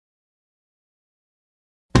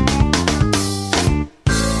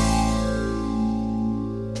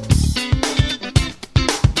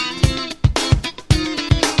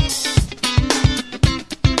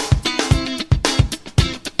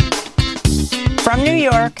From New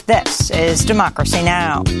York, this is Democracy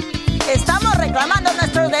Now! Estamos reclamando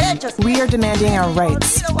nuestros derechos. We are demanding our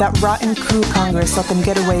rights. That rotten coup Congress let them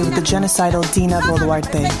get away with the genocidal Dina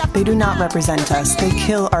Boluarte. They do not represent us. They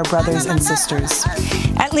kill our brothers and sisters.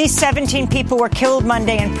 At least 17 people were killed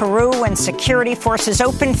Monday in Peru when security forces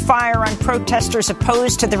opened fire on protesters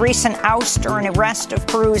opposed to the recent ouster and arrest of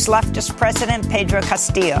Peru's leftist president, Pedro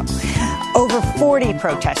Castillo. Over 40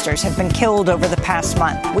 protesters have been killed over the past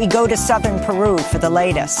month. We go to southern Peru for the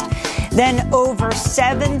latest. Then over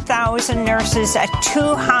 7,000 nurses at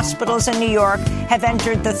 2 hospitals in New York have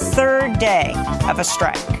entered the third day of a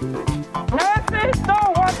strike. Nurses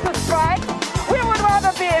don't want to strike. We would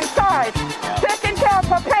rather be inside, taking care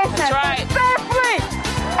of our patients safely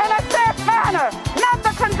in a safe manner, not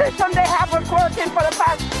the condition they have been working for the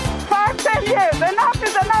past 5-10 years. Enough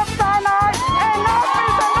is enough, Sinai. Enough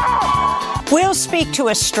is enough. We'll speak to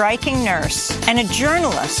a striking nurse and a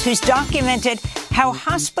journalist who's documented how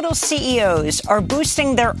hospital CEOs are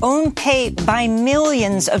boosting their own pay by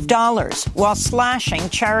millions of dollars while slashing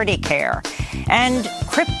charity care. And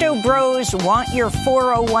crypto bros want your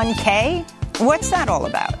 401k? What's that all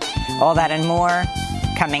about? All that and more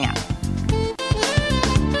coming up.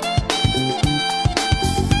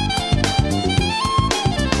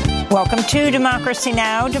 Welcome to Democracy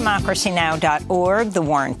Now!, democracynow.org, The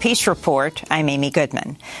War and Peace Report. I'm Amy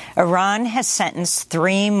Goodman. Iran has sentenced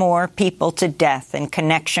 3 more people to death in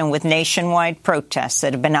connection with nationwide protests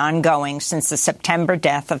that have been ongoing since the September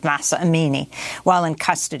death of Mahsa Amini, while in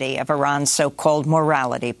custody of Iran's so-called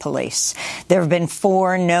morality police. There have been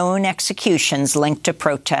 4 known executions linked to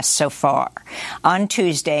protests so far. On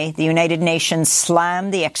Tuesday, the United Nations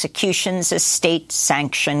slammed the executions as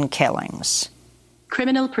state-sanctioned killings.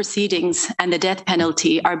 Criminal proceedings and the death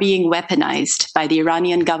penalty are being weaponized by the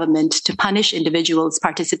Iranian government to punish individuals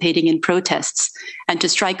participating in protests and to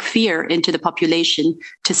strike fear into the population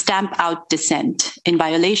to stamp out dissent in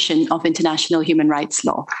violation of international human rights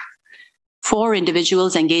law. 4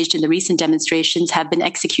 individuals engaged in the recent demonstrations have been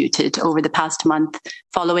executed over the past month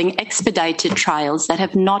following expedited trials that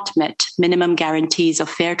have not met minimum guarantees of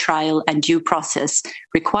fair trial and due process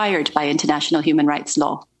required by international human rights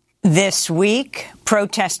law. This week,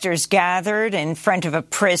 protesters gathered in front of a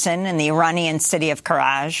prison in the Iranian city of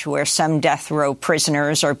Karaj, where some death row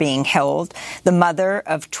prisoners are being held. The mother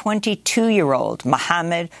of 22-year-old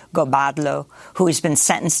Mohammed Gobadlo, who has been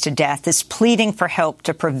sentenced to death, is pleading for help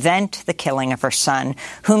to prevent the killing of her son,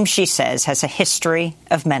 whom she says has a history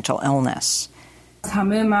of mental illness. The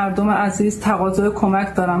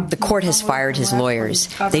court has fired his lawyers.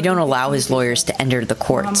 They don't allow his lawyers to enter the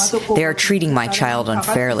courts. They are treating my child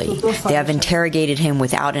unfairly. They have interrogated him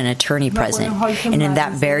without an attorney present. And in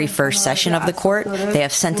that very first session of the court, they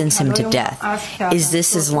have sentenced him to death. Is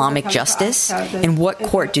this Islamic justice? In what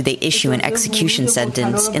court do they issue an execution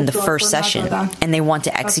sentence in the first session? And they want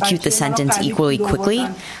to execute the sentence equally quickly?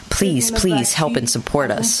 Please, please help and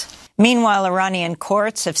support us. Meanwhile, Iranian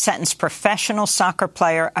courts have sentenced professional soccer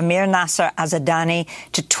player Amir Nasser Azadani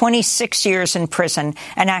to 26 years in prison,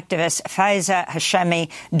 and activist Faiza Hashemi,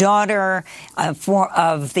 daughter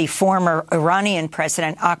of the former Iranian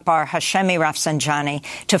president Akbar Hashemi Rafsanjani,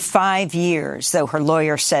 to 5 years, though her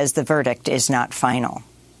lawyer says the verdict is not final.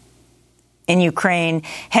 In Ukraine,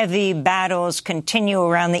 heavy battles continue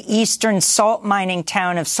around the eastern salt mining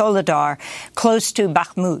town of Soledar, close to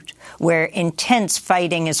Bakhmut, where intense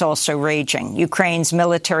fighting is also raging. Ukraine's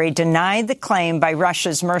military denied the claim by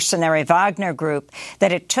Russia's mercenary Wagner group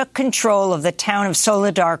that it took control of the town of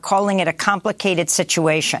Soledar, calling it a complicated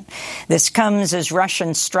situation. This comes as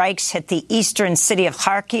Russian strikes hit the eastern city of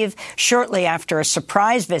Kharkiv shortly after a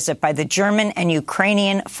surprise visit by the German and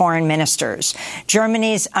Ukrainian foreign ministers.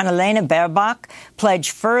 Germany's Annalena Baerbock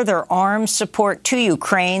pledged further arms support to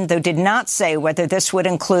Ukraine, though did not say whether this would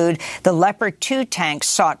include the Leopard 2 tanks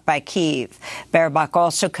sought by Kyiv. Baerbock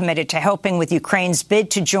also committed to helping with Ukraine's bid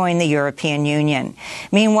to join the European Union.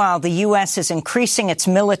 Meanwhile, the U.S. is increasing its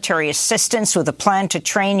military assistance with a plan to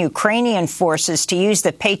train Ukrainian forces to use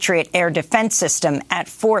the Patriot air defense system at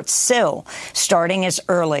Fort Sill, starting as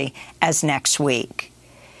early as next week.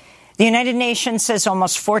 The United Nations says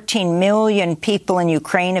almost 14 million people in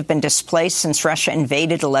Ukraine have been displaced since Russia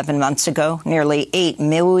invaded 11 months ago. Nearly 8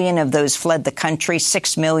 million of those fled the country.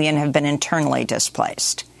 6 million have been internally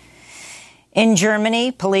displaced. In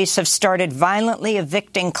Germany, police have started violently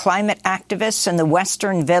evicting climate activists in the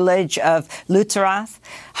western village of Lützerath.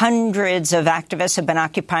 Hundreds of activists have been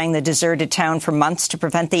occupying the deserted town for months to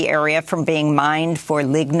prevent the area from being mined for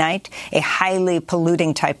lignite, a highly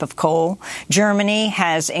polluting type of coal. Germany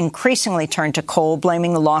has increasingly turned to coal,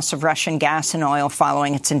 blaming the loss of Russian gas and oil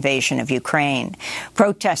following its invasion of Ukraine.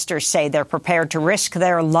 Protesters say they're prepared to risk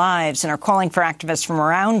their lives and are calling for activists from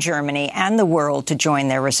around Germany and the world to join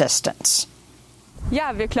their resistance.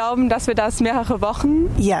 Yes,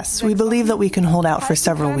 we believe that we can hold out for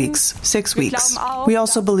several weeks, 6 weeks. We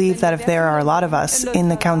also believe that if there are a lot of us in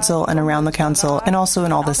the council and around the council, and also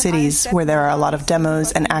in all the cities where there are a lot of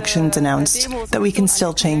demos and actions announced, that we can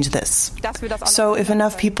still change this. So if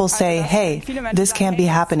enough people say, hey, this can't be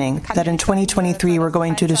happening, that in 2023 we're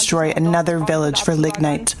going to destroy another village for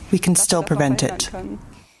lignite, we can still prevent it.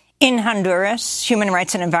 In Honduras, human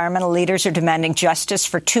rights and environmental leaders are demanding justice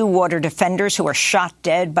for 2 water defenders who were shot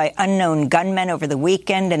dead by unknown gunmen over the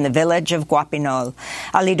weekend in the village of Guapinol.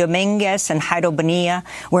 Ali Dominguez and Jairo Bonilla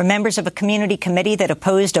were members of a community committee that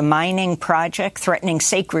opposed a mining project threatening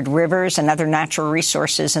sacred rivers and other natural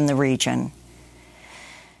resources in the region.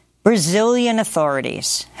 Brazilian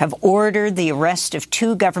authorities have ordered the arrest of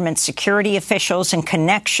 2 government security officials in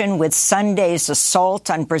connection with Sunday's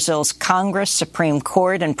assault on Brazil's Congress, Supreme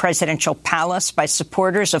Court, and presidential palace by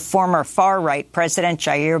supporters of former far-right President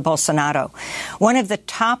Jair Bolsonaro. One of the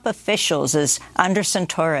top officials is Anderson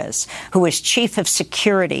Torres, who is chief of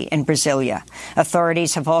security in Brasilia.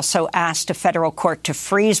 Authorities have also asked a federal court to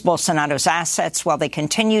freeze Bolsonaro's assets while they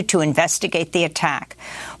continue to investigate the attack.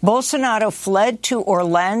 Bolsonaro fled to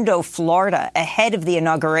Orlando, Florida, ahead of the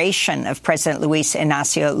inauguration of President Luiz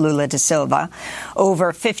Inácio Lula da Silva. Over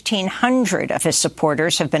 1,500 of his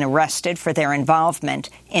supporters have been arrested for their involvement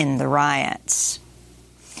in the riots.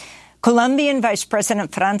 Colombian Vice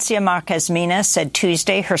President Francia Márquez Mina said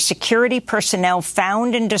Tuesday her security personnel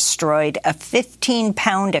found and destroyed a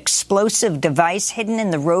 15-pound explosive device hidden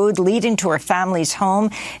in the road leading to her family's home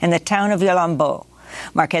in the town of Yolambó.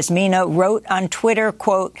 Márquez Mina wrote on Twitter,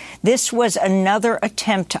 quote, "This was another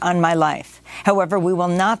attempt on my life. However, we will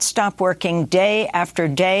not stop working day after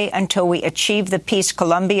day until we achieve the peace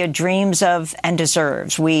Colombia dreams of and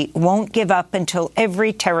deserves. We won't give up until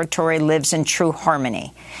every territory lives in true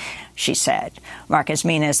harmony," she said. Márquez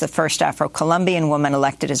Mina is the first Afro-Colombian woman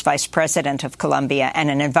elected as vice president of Colombia and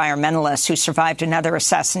an environmentalist who survived another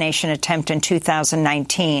assassination attempt in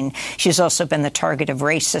 2019. She's also been the target of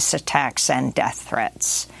racist attacks and death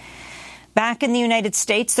threats. Back in the United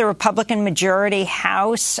States, the Republican majority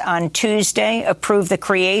House on Tuesday approved the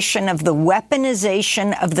creation of the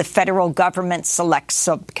Weaponization of the Federal Government Select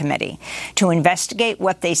Subcommittee to investigate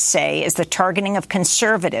what they say is the targeting of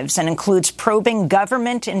conservatives and includes probing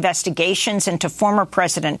government investigations into former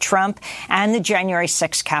President Trump and the January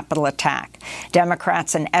 6th Capitol attack.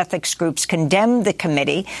 Democrats and ethics groups condemned the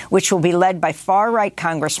committee, which will be led by far-right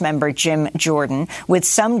Congressmember Jim Jordan, with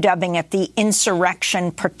some dubbing it the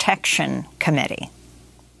Insurrection Protection Committee.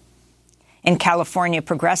 In California,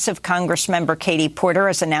 progressive Congressmember Katie Porter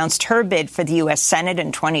has announced her bid for the U.S. Senate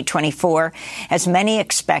in 2024, as many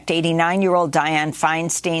expect 89-year-old Dianne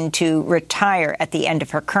Feinstein to retire at the end of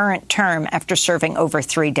her current term after serving over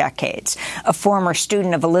 3 decades. A former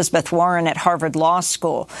student of Elizabeth Warren at Harvard Law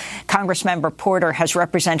School, Congressmember Porter has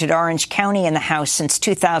represented Orange County in the House since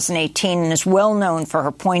 2018 and is well known for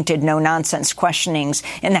her pointed, no-nonsense questionings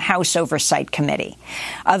in the House Oversight Committee.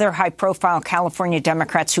 Other high-profile California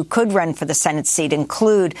Democrats who could run for the Senate seat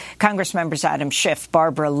include Congressmembers Adam Schiff,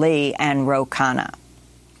 Barbara Lee, and Ro Khanna.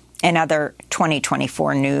 In other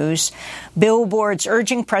 2024 news, billboards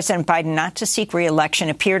urging President Biden not to seek re-election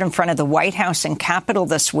appeared in front of the White House and Capitol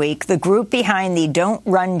this week. The group behind the Don't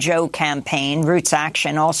Run Joe campaign, Roots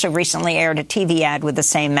Action, also recently aired a TV ad with the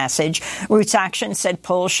same message. Roots Action said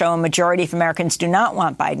polls show a majority of Americans do not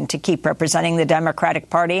want Biden to keep representing the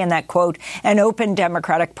Democratic Party and that, quote, an open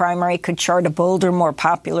Democratic primary could chart a bolder, more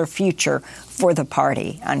popular future for the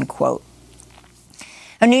party, unquote.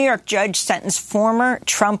 A New York judge sentenced former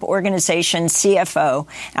Trump Organization CFO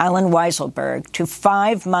Alan Weisselberg to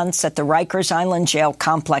 5 months at the Rikers Island jail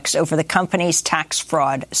complex over the company's tax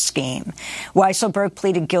fraud scheme. Weisselberg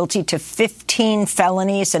pleaded guilty to 15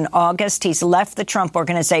 felonies in August. He's left the Trump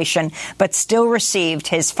Organization, but still received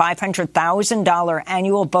his $500,000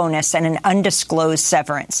 annual bonus and an undisclosed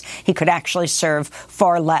severance. He could actually serve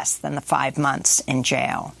far less than the 5 months in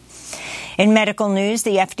jail. In medical news,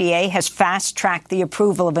 the FDA has fast-tracked the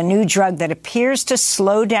approval of a new drug that appears to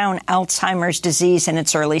slow down Alzheimer's disease in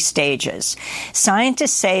its early stages.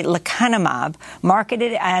 Scientists say lecanemab,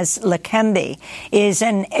 marketed as Leqembi, is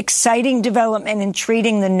an exciting development in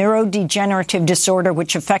treating the neurodegenerative disorder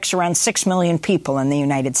which affects around 6 million people in the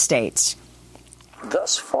United States.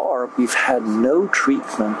 Thus far, we've had no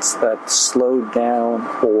treatments that slowed down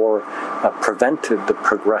or prevented the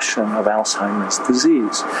progression of Alzheimer's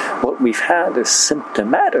disease. What we've had is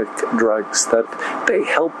symptomatic drugs that they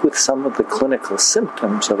help with some of the clinical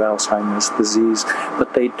symptoms of Alzheimer's disease,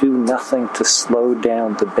 but they do nothing to slow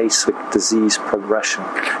down the basic disease progression,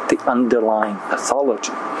 the underlying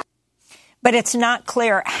pathology. But it's not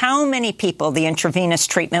clear how many people the intravenous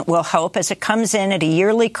treatment will help, as it comes in at a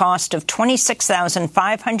yearly cost of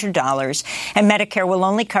 $26,500, and Medicare will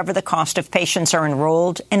only cover the cost if patients are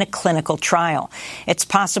enrolled in a clinical trial. It's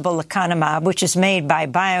possible lecanemab, which is made by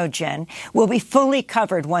Biogen, will be fully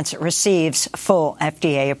covered once it receives full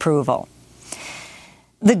FDA approval.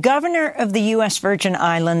 The governor of the U.S. Virgin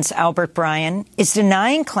Islands, Albert Bryan, is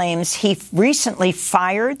denying claims he recently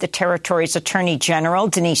fired the territory's Attorney General,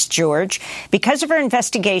 Denise George, because of her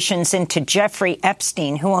investigations into Jeffrey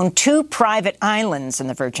Epstein, who owned 2 private islands in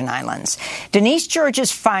the Virgin Islands. Denise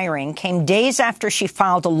George's firing came days after she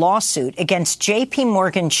filed a lawsuit against J.P.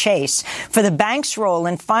 Morgan Chase for the bank's role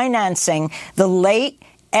in financing the late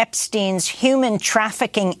Epstein's human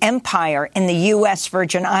trafficking empire in the U.S.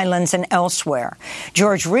 Virgin Islands and elsewhere.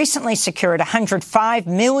 George recently secured a $105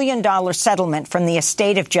 million settlement from the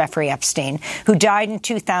estate of Jeffrey Epstein, who died in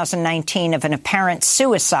 2019 of an apparent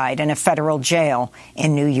suicide in a federal jail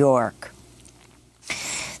in New York.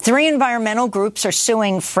 3 environmental groups are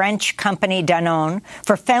suing French company Danone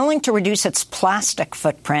for failing to reduce its plastic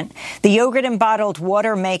footprint. The yogurt and bottled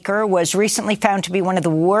water maker was recently found to be one of the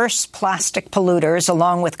worst plastic polluters,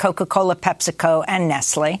 along with Coca-Cola, PepsiCo, and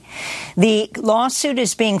Nestle. The lawsuit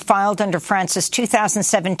is being filed under France's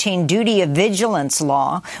 2017 duty of vigilance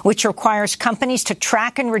law, which requires companies to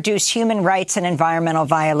track and reduce human rights and environmental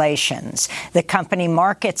violations. The company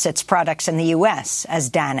markets its products in the U.S. as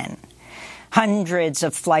Danone. Hundreds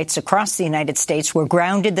of flights across the United States were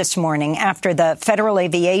grounded this morning after the Federal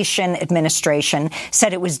Aviation Administration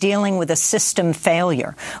said it was dealing with a system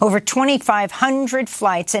failure. Over 2,500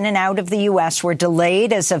 flights in and out of the U.S. were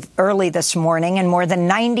delayed as of early this morning, and more than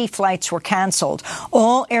 90 flights were canceled.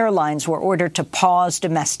 All airlines were ordered to pause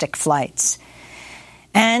domestic flights.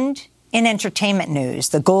 And in entertainment news,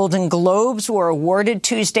 the Golden Globes were awarded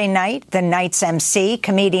Tuesday night. The night's MC,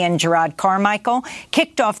 comedian Gerard Carmichael,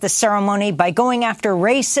 kicked off the ceremony by going after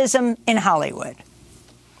racism in Hollywood.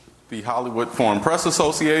 The Hollywood Foreign Press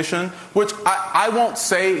Association, which I won't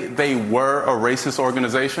say they were a racist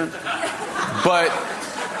organization, but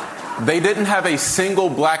they didn't have a single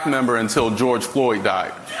black member until George Floyd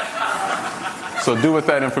died. So do with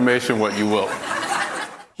that information what you will.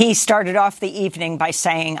 He started off the evening by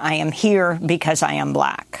saying, "I am here because I am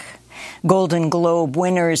black." Golden Globe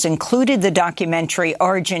winners included the documentary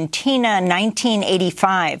Argentina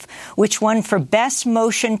 1985, which won for Best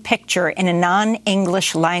Motion Picture in a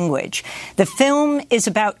non-English language. The film is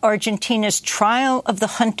about Argentina's trial of the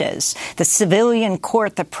juntas, the civilian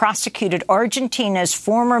court that prosecuted Argentina's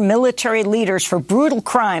former military leaders for brutal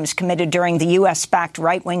crimes committed during the U.S.-backed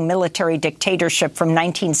right-wing military dictatorship from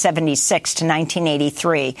 1976 to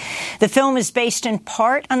 1983. The film is based in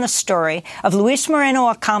part on the story of Luis Moreno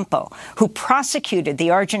Ocampo, who prosecuted the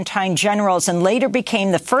Argentine generals and later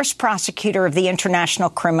became the first prosecutor of the International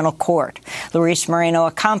Criminal Court. Luis Moreno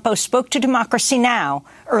Ocampo spoke to Democracy Now!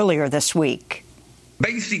 Earlier this week.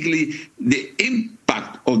 Basically, the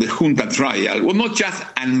impact of the junta trial will not just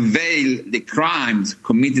unveil the crimes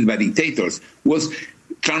committed by dictators, was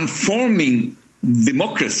transforming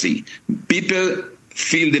democracy. People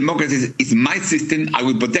feel democracy is my system, I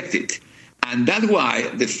will protect it. And that's why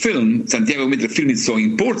the film, Santiago Mitre film, is so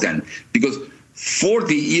important, because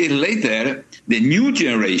 40 years later, the new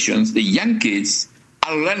generations, the young kids,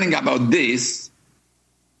 are learning about this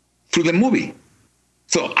through the movie.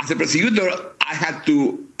 So as a prosecutor, I had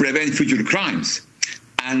to prevent future crimes.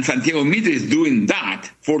 And Santiago Mitre is doing that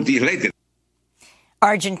 40 years later.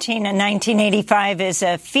 Argentina 1985 is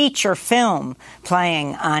a feature film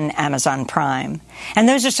playing on Amazon Prime. And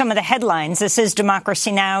those are some of the headlines. This is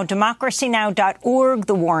Democracy Now!, democracynow.org,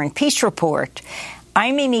 The War and Peace Report.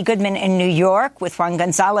 I'm Amy Goodman in New York with Juan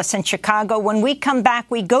Gonzalez in Chicago. When we come back,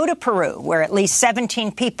 we go to Peru, where at least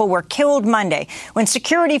 17 people were killed Monday when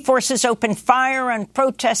security forces opened fire on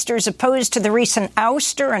protesters opposed to the recent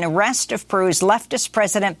ouster and arrest of Peru's leftist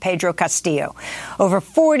president, Pedro Castillo. Over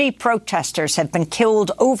 40 protesters have been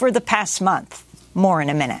killed over the past month. More in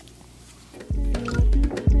a minute.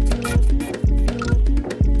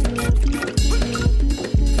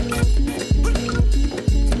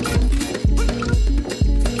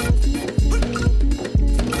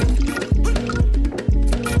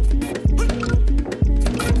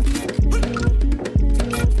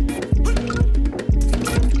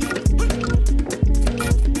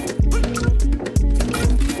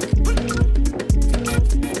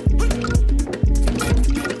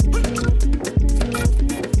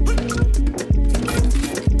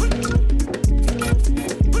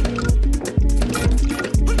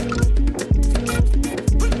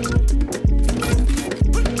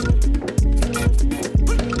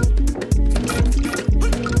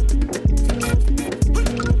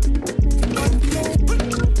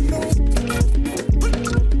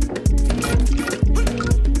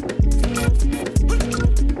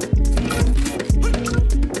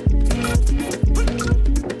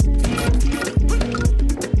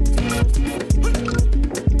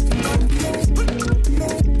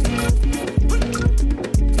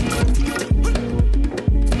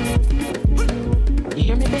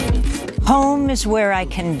 Home is Where I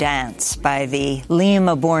Can Dance by the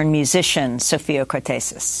Lima-born musician Sofia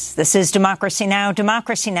Cortesis. This is Democracy Now!,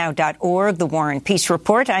 democracynow.org, The War and Peace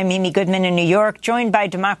Report. I'm Mimi Goodman in New York, joined by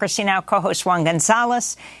Democracy Now! Co-host Juan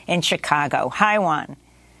Gonzalez in Chicago. Hi, Juan.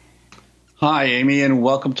 Hi, Amy, and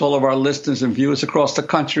welcome to all of our listeners and viewers across the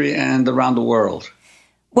country and around the world.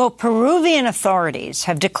 Well, Peruvian authorities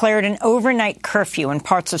have declared an overnight curfew in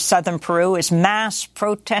parts of southern Peru as mass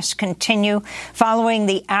protests continue following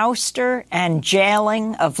the ouster and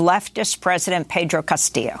jailing of leftist President Pedro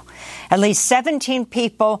Castillo. At least 17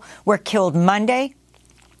 people were killed Monday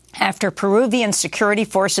after Peruvian security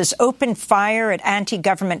forces opened fire at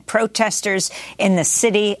anti-government protesters in the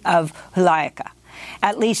city of Juliaca.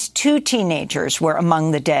 At least 2 teenagers were among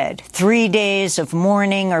the dead. 3 days of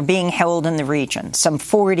mourning are being held in the region. Some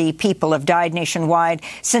 40 people have died nationwide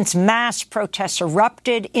since mass protests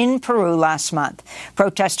erupted in Peru last month.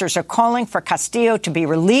 Protesters are calling for Castillo to be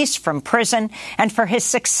released from prison and for his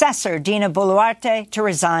successor, Dina Boluarte, to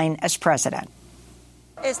resign as president.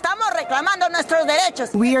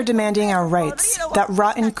 We are demanding our rights. That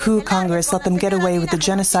rotten coup Congress let them get away with the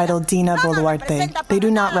genocidal Dina Boluarte. They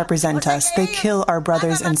do not represent us. They kill our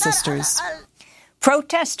brothers and sisters.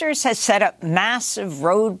 Protesters have set up massive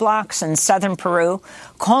roadblocks in southern Peru,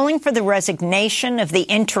 calling for the resignation of the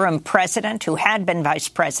interim president, who had been vice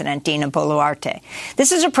president, Dina Boluarte.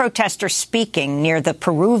 This is a protester speaking near the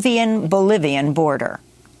Peruvian-Bolivian border.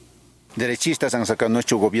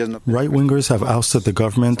 Right-wingers have ousted the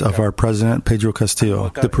government of our president, Pedro Castillo.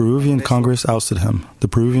 The Peruvian Congress ousted him. The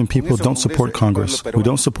Peruvian people don't support Congress. We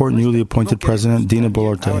don't support newly appointed President Dina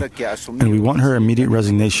Boluarte. And we want her immediate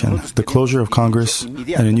resignation, the closure of Congress,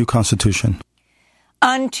 and a new constitution.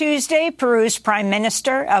 On Tuesday, Peru's Prime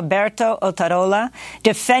Minister, Alberto Otarola,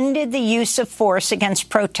 defended the use of force against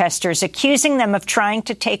protesters, accusing them of trying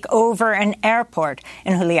to take over an airport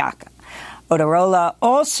in Juliaca. Otarola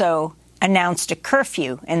also announced a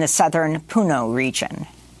curfew in the southern Puno region.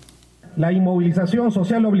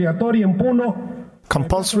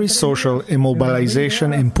 Compulsory social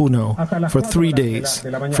immobilization in Puno for 3 days,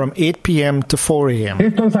 from 8 p.m. to 4 a.m.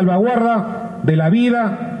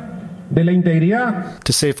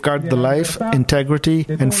 to safeguard the life, integrity,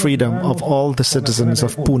 and freedom of all the citizens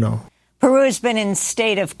of Puno. Peru has been in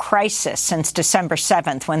state of crisis since December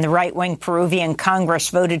 7th, when the right-wing Peruvian Congress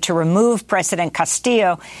voted to remove President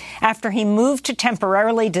Castillo after he moved to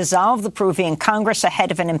temporarily dissolve the Peruvian Congress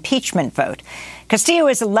ahead of an impeachment vote. Castillo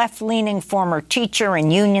is a left-leaning former teacher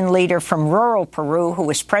and union leader from rural Peru who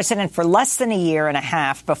was president for less than a year and a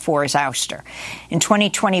half before his ouster. In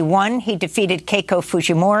 2021, he defeated Keiko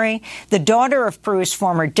Fujimori, the daughter of Peru's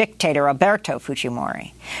former dictator Alberto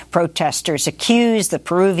Fujimori. Protesters accuse the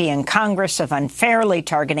Peruvian Congress of unfairly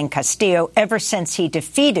targeting Castillo ever since he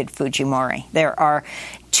defeated Fujimori. There are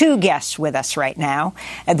 2 guests with us right now.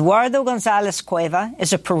 Eduardo González Cueva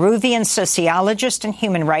is a Peruvian sociologist and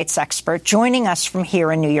human rights expert joining us from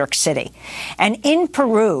here in New York City. And in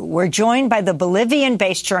Peru, we're joined by the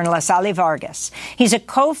Bolivian-based journalist Ali Vargas. He's a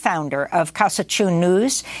co-founder of Causachú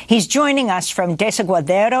News. He's joining us from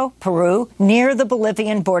Desaguadero, Peru, near the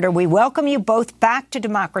Bolivian border. We welcome you both back to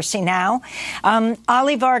Democracy Now!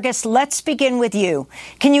 Ali Vargas, let's begin with you.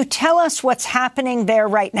 Can you tell us what's happening there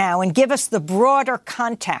right now and give us the broader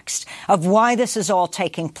context of why this is all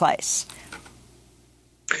taking place?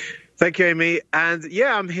 Thank you, Amy. And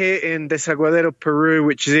yeah, I'm here in Desaguadero, Peru,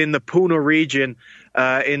 which is in the Puno region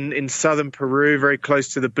in southern Peru, very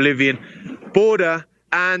close to the Bolivian border.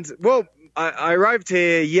 And well, I arrived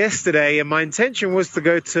here yesterday, and my intention was to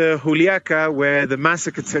go to Juliaca, where the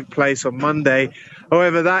massacre took place on Monday.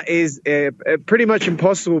 However, that is pretty much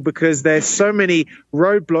impossible because there's so many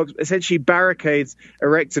roadblocks, essentially barricades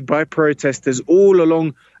erected by protesters all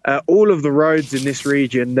along all of the roads in this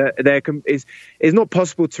region. That it's not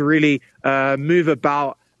possible to really move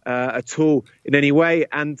about at all in any way.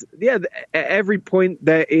 And yeah, at every point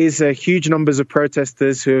there is huge numbers of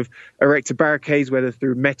protesters who have erected barricades, whether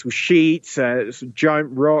through metal sheets,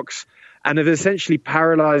 giant rocks, and have essentially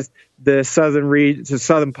paralyzed the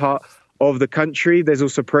southern part of the country. There's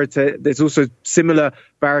also similar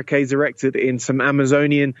barricades erected in some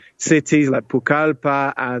Amazonian cities like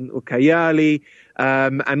Pucallpa and Ucayali,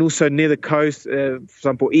 and also near the coast, for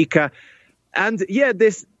example, Ica. And yeah,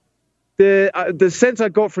 the sense I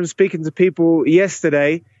got from speaking to people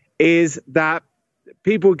yesterday is that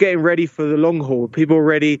people are getting ready for the long haul. People are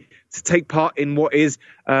ready to take part in what is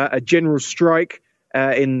a general strike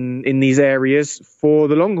in these areas for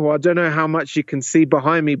the long haul. I don't know how much you can see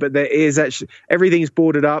behind me, but there is actually, everything's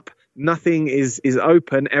boarded up. Nothing is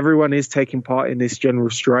open. Everyone is taking part in this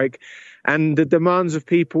general strike. And the demands of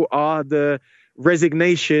people are the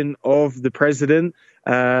resignation of the president,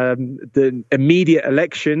 the immediate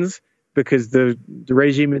elections, because the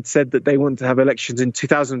regime had said that they want to have elections in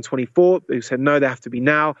 2024. They said, no, they have to be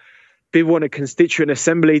now. People want a constituent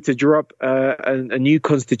assembly to draw up a new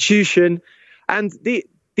constitution. And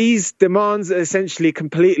these demands are essentially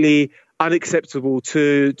completely unacceptable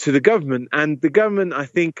to the government. And the government, I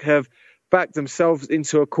think, have backed themselves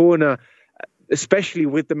into a corner, especially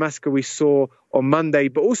with the massacre we saw on Monday,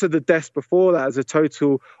 but also the deaths before that, as a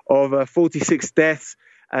total of 46 deaths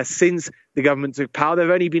since the government took power. They've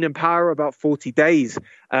only been in power about 40 days.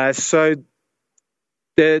 So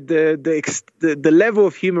the level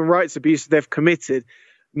of human rights abuse they've committed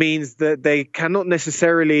means that they cannot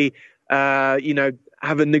necessarily,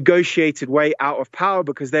 have a negotiated way out of power,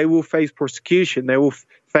 because they will face prosecution. They will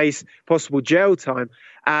face possible jail time.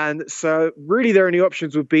 And so really their only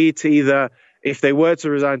options would be to either, if they were to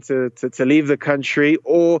resign, to leave the country,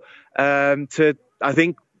 or to, I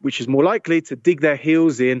think, which is more likely, to dig their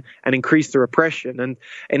heels in and increase the repression. And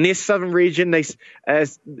in this southern region, they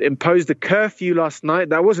imposed a curfew last night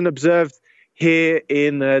that wasn't observed here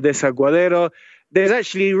in Desaguadero. There's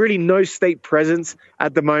actually really no state presence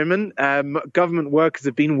at the moment. Government workers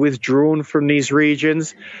have been withdrawn from these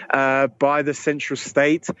regions by the central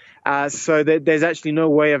state. So there's actually no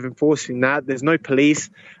way of enforcing that. There's no police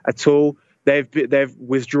at all. They've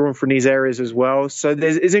withdrawn from these areas as well. So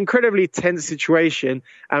it's an incredibly tense situation,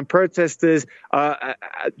 and protesters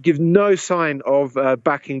give no sign of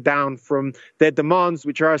backing down from their demands,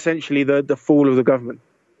 which are essentially the fall of the government.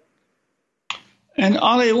 And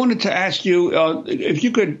Ali, I wanted to ask you if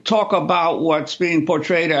you could talk about what's being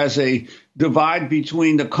portrayed as a divide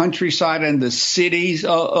between the countryside and the cities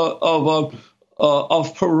of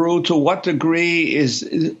Peru. To what degree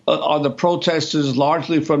are the protesters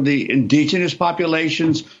largely from the indigenous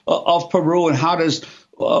populations of Peru, and how does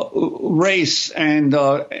race and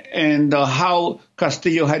how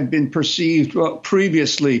Castillo had been perceived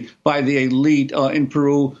previously by the elite in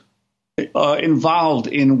Peru involved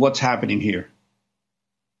in what's happening here?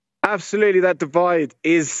 Absolutely, that divide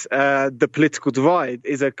is the political divide,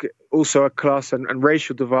 is also a class and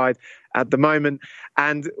racial divide at the moment.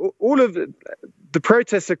 And all of the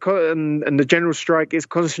protests and the general strike is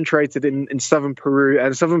concentrated in southern Peru,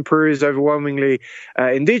 and southern Peru is overwhelmingly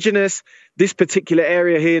indigenous. This particular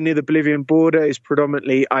area here near the Bolivian border is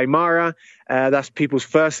predominantly Aymara. That's people's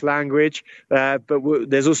first language. But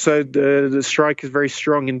there's also the strike is very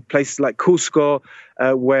strong in places like Cusco,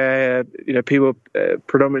 where people are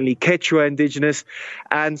predominantly Quechua indigenous.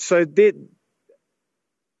 And so this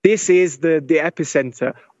is the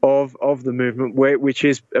epicenter of the movement, which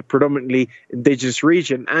is a predominantly indigenous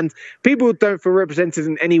region. And people don't feel represented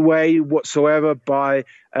in any way whatsoever by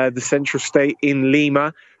the central state in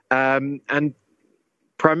Lima. And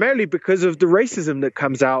primarily because of the racism that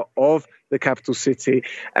comes out of the capital city.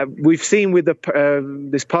 We've seen with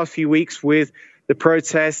this past few weeks with the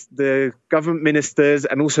protests, the government ministers,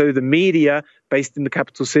 and also the media based in the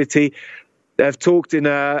capital city, they've talked in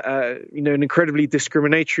an incredibly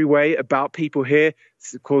discriminatory way about people here,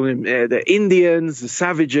 calling them the Indians, the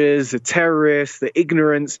savages, the terrorists, the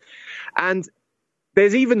ignorants. And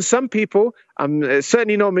there's even some people,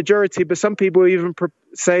 certainly not a majority, but some people even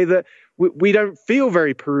say that we don't feel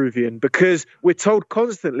very Peruvian because we're told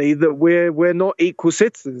constantly that we're not equal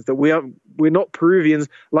citizens, that we're not Peruvians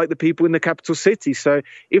like the people in the capital city. So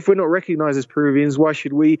if we're not recognized as Peruvians, why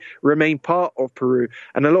should we remain part of Peru?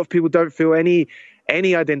 And a lot of people don't feel any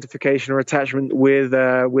identification or attachment with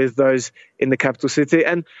those in the capital city.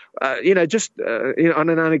 And on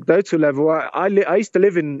an anecdotal level, I used to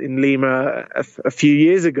live in Lima a few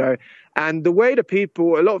years ago, and the way a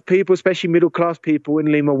lot of people, especially middle class people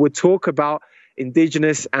in Lima, would talk about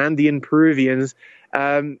indigenous Andean Peruvians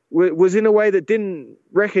was in a way that didn't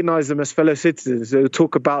recognize them as fellow citizens. They would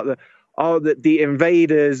talk about the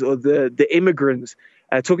invaders or the immigrants,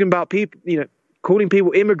 talking about people, calling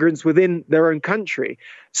people immigrants within their own country.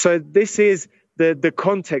 So this is the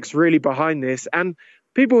context really behind this. And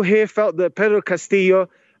people here felt that Pedro Castillo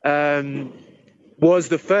was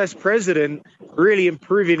the first president really in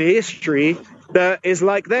Peruvian history that is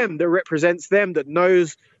like them, that represents them, that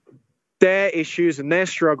knows their issues and their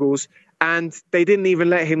struggles. And they didn't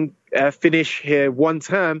even let him finish here one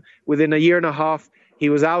term. Within a year and a half, he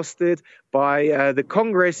was ousted by the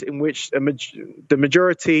Congress, in which the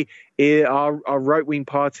majority are right-wing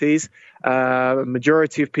parties. A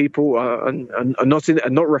majority of people are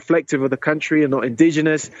not reflective of the country, are not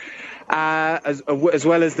indigenous, as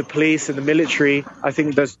well as the police and the military. I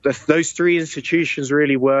think those three institutions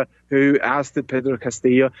really were who ousted Pedro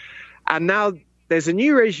Castillo. And now there's a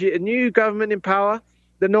new government in power.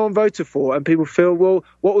 no one voted for, and people feel, well,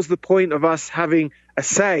 what was the point of us having a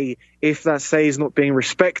say if that say is not being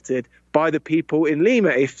respected by the people in Lima?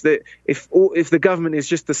 If the government is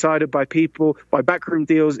just decided by people, by backroom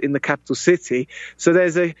deals in the capital city, so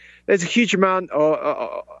there's a huge amount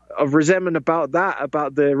of resentment about that,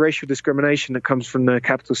 about the racial discrimination that comes from the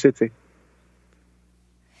capital city.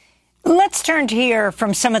 Let's turn to hear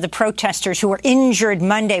from some of the protesters who were injured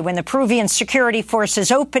Monday when the Peruvian security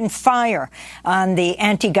forces opened fire on the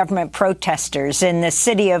anti-government protesters in the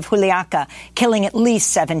city of Juliaca, killing at least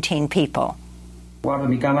 17 people. I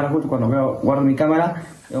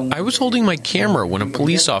was holding my camera when a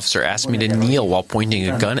police officer asked me to kneel while pointing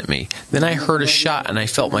a gun at me. Then I heard a shot and I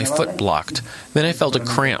felt my foot blocked. Then I felt a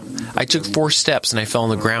cramp. I took 4 steps and I fell on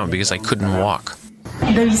the ground because I couldn't walk.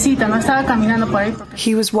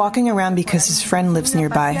 He was walking around because his friend lives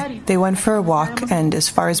nearby. They went for a walk, and as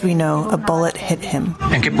far as we know, a bullet hit him.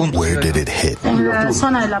 Where did it hit? In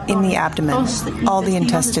the abdomen. All the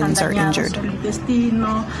intestines are injured.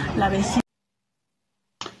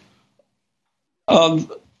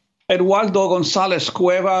 Eduardo Gonzalez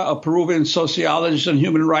Cueva, a Peruvian sociologist and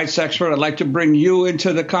human rights expert, I'd like to bring you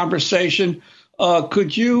into the conversation.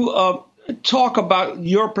 Could you talk about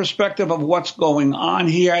your perspective of what's going on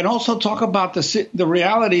here, and also talk about the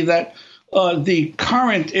reality that the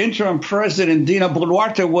current interim president, Dina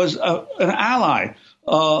Boluarte, was an ally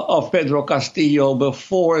of Pedro Castillo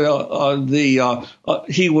before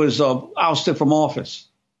he was ousted from office?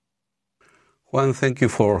 Juan, thank you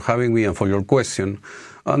for having me and for your question.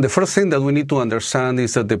 The first thing that we need to understand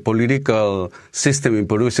is that the political system in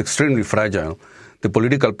Peru is extremely fragile. The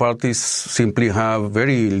political parties simply have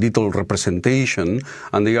very little representation,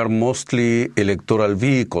 and they are mostly electoral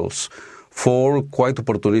vehicles for quite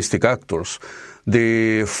opportunistic actors.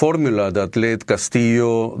 The formula that led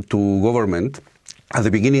Castillo to government at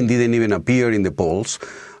the beginning didn't even appear in the polls,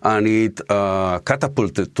 and it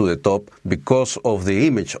catapulted to the top because of the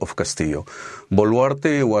image of Castillo.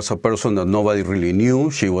 Boluarte was a person that nobody really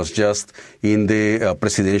knew. She was just in the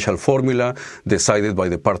presidential formula decided by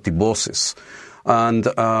the party bosses. And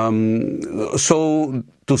so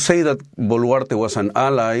to say that Boluarte was an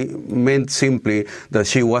ally meant simply that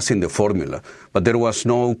she was in the formula. But there was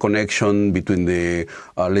no connection between the,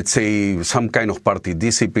 let's say, some kind of party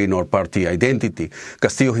discipline or party identity.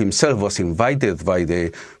 Castillo himself was invited by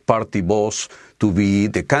the party boss to be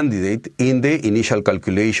the candidate in the initial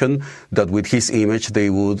calculation that with his image they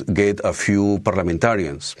would get a few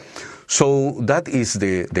parliamentarians. So that is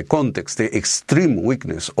the context, the extreme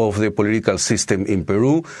weakness of the political system in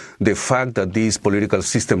Peru, the fact that this political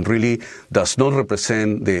system really does not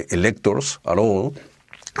represent the electors at all,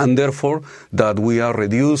 and therefore that we are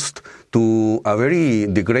reduced to a very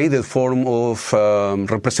degraded form of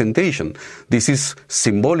representation. This is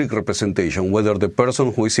symbolic representation, whether the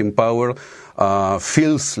person who is in power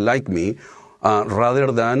feels like me,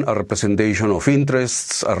 rather than a representation of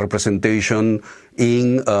interests, a representation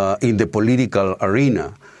in the political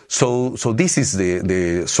arena. So this is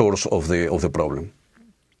the source of the problem.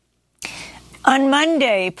 On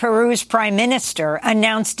Monday, Peru's prime minister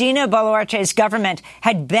announced Dina Boluarte's government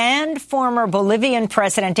had banned former Bolivian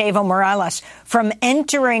President Evo Morales from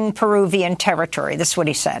entering Peruvian territory. This is what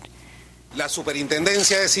he said.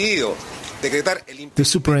 The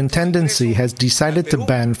superintendency has decided to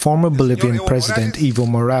ban former Bolivian President Evo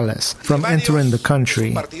Morales from entering the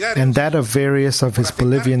country, and that of various of his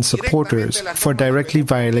Bolivian supporters, for directly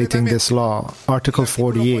violating this law, Article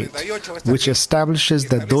 48, which establishes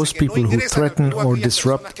that those people who threaten or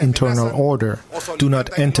disrupt internal order do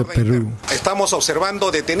not enter Peru.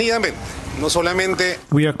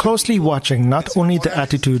 We are closely watching not only the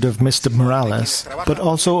attitude of Mr. Morales, but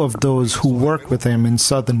also of those who work with him in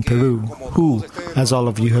southern Peru, who, as all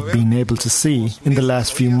of you have been able to see in the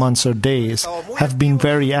last few months or days, have been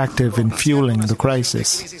very active in fueling the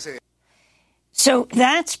crisis. So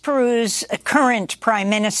that's Peru's current prime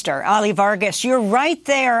minister, Ali Vargas. You're right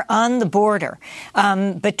there on the border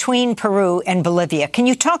between Peru and Bolivia. Can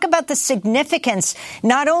you talk about the significance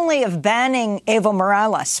not only of banning Evo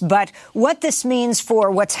Morales, but what this means for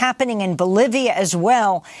what's happening in Bolivia as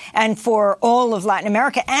well, and for all of Latin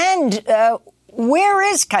America? And where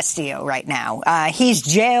is Castillo right now? He's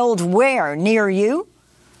jailed where? Near you?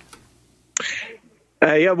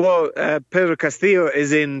 Pedro Castillo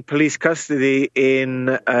is in police custody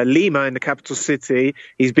in Lima, in the capital city.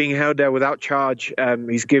 He's being held there without charge.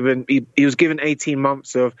 He was given 18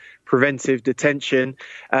 months of preventive detention.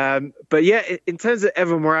 But in terms of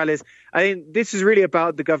Evo Morales, I think this is really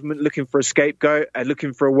about the government looking for a scapegoat,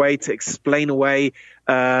 looking for a way to explain away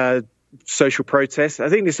social protests. I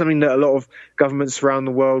think it's something that a lot of governments around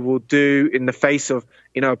the world will do in the face of,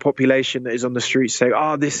 a population that is on the streets saying,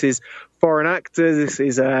 this is foreign actors, this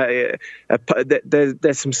is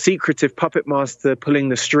there's some secretive puppet master pulling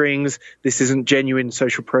the strings, this isn't genuine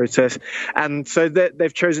social protest. And so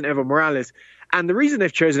they've chosen Evo Morales. And the reason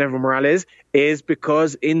they've chosen Evo Morales is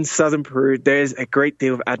because in southern Peru, there's a great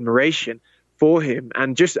deal of admiration for him.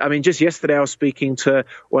 And just yesterday I was speaking to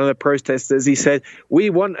one of the protesters. He said, we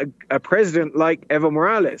want a president like Evo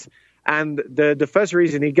Morales. And the first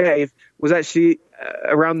reason he gave was actually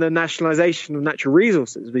around the nationalization of natural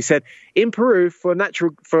resources. We said in Peru, for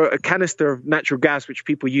a canister of natural gas, which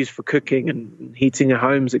people use for cooking and heating their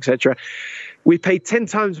homes, etc., we pay 10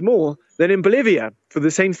 times more than in Bolivia for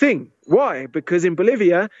the same thing. Why? Because in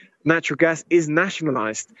Bolivia, natural gas is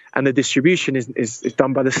nationalized and the distribution is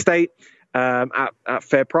done by the state at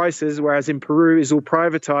fair prices, whereas in Peru it's all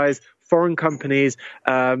privatized. Foreign companies,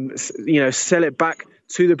 sell it back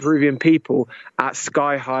to the Peruvian people at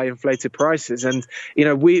sky-high inflated prices. And,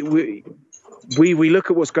 we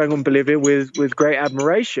look at what's going on in Bolivia with great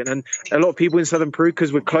admiration. And a lot of people in southern Peru,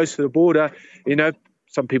 because we're close to the border,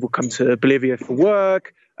 some people come to Bolivia for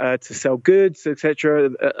work, to sell goods, etc.,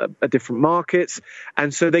 at different markets.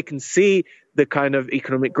 And so they can see the kind of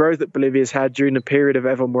economic growth that Bolivia has had during the period of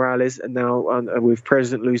Evo Morales and now with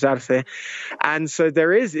President Luis Arce. And so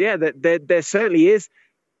there certainly is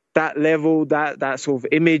that level, that sort of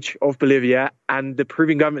image of Bolivia, and the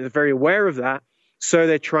Peruvian government is very aware of that. So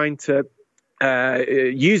they're trying to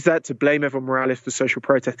use that to blame Evo Morales for social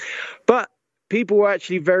protest. But people were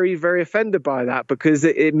actually very, very offended by that, because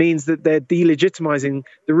it means that they're delegitimizing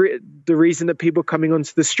the reason that people are coming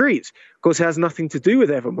onto the streets. Of course, it has nothing to do with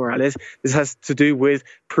Evo Morales. This has to do with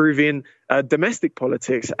Peruvian domestic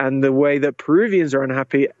politics and the way that Peruvians are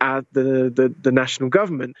unhappy at the national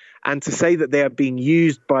government. And to say that they are being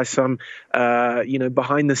used by some,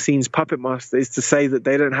 behind-the-scenes puppet master is to say that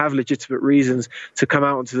they don't have legitimate reasons to come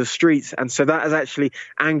out onto the streets. And so that has actually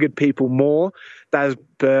angered people more. That has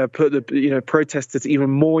put the protesters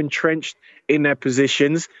even more entrenched in their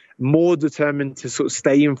positions, more determined to sort of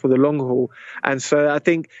stay in for the long haul. And so I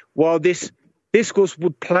think while this discourse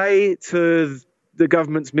would play to the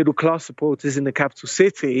government's middle class supporters in the capital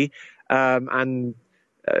city, the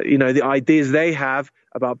ideas they have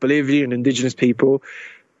about Bolivian indigenous people,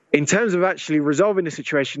 in terms of actually resolving the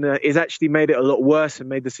situation, it's actually made it a lot worse and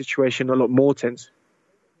made the situation a lot more tense.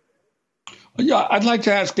 Yeah, I'd like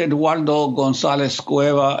to ask Eduardo Gonzalez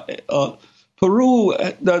Cueva. Peru,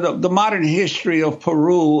 the modern history of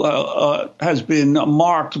Peru has been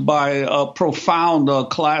marked by profound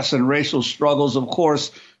class and racial struggles. Of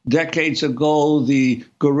course, decades ago, the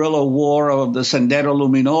guerrilla war of the Sendero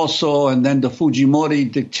Luminoso and then the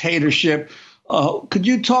Fujimori dictatorship. Could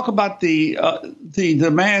you talk about the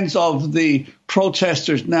demands of the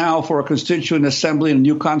protesters now for a constituent assembly and a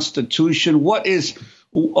new constitution? What is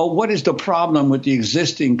the problem with the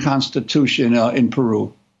existing constitution in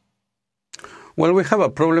Peru? Well, we have a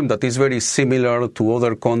problem that is very similar to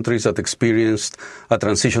other countries that experienced a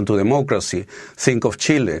transition to democracy. Think of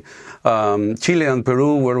Chile. Chile and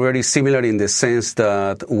Peru were very similar in the sense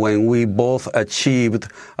that when we both achieved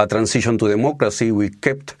a transition to democracy, we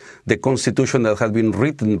kept the constitution that had been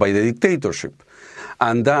written by the dictatorship.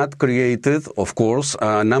 And that created, of course,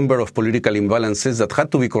 a number of political imbalances that had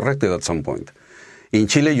to be corrected at some point. In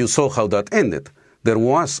Chile, you saw how that ended. There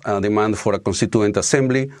was a demand for a constituent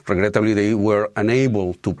assembly. Regrettably, they were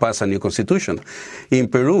unable to pass a new constitution. In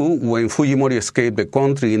Peru, when Fujimori escaped the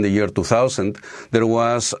country in the year 2000, there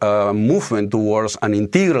was a movement towards an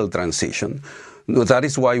integral transition. That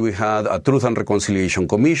is why we had a Truth and Reconciliation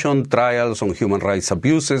Commission, trials on human rights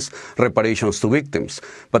abuses, reparations to victims.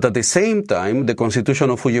 But at the same time, the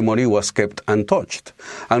constitution of Fujimori was kept untouched.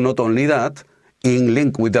 And not only that, in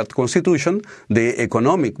link with that constitution, the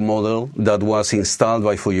economic model that was installed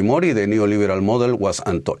by Fujimori, the neoliberal model, was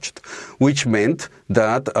untouched, which meant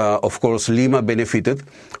that, of course, Lima benefited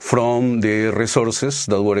from the resources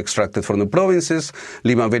that were extracted from the provinces.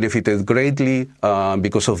 Lima benefited greatly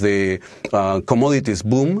because of the commodities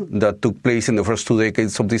boom that took place in the first 2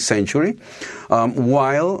 decades of this century,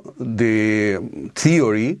 while the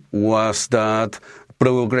theory was that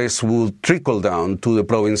progress would trickle down to the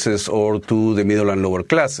provinces or to the middle and lower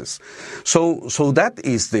classes. So that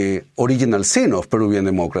is the original sin of Peruvian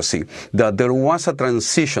democracy, that there was a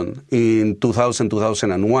transition in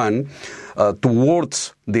 2000-2001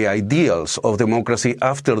 towards the ideals of democracy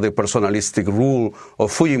after the personalistic rule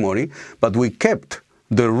of Fujimori, but we kept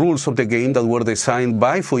the rules of the game that were designed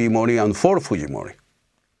by Fujimori and for Fujimori.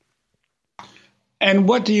 And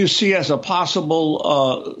what do you see as a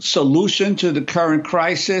possible solution to the current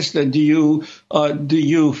crisis? Do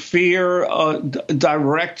you fear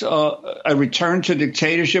direct a return to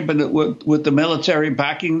dictatorship and with the military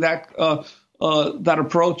backing that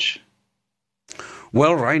approach?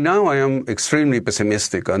 Well, right now I am extremely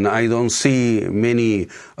pessimistic, and I don't see many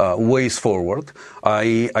ways forward.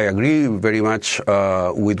 I agree very much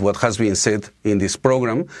with what has been said in this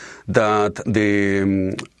program, that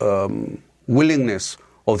the willingness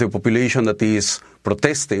of the population that is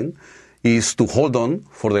protesting is to hold on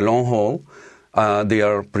for the long haul. They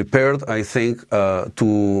are prepared, I think,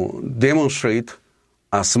 to demonstrate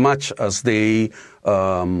as much as they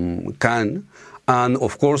can. And,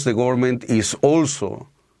 of course, the government is also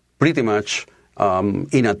pretty much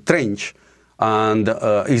in a trench and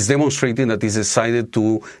is demonstrating that it's decided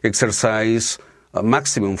to exercise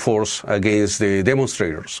maximum force against the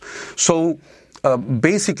demonstrators. So,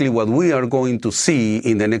 basically what we are going to see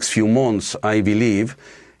in the next few months, I believe,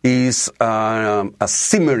 is a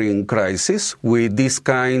simmering crisis with these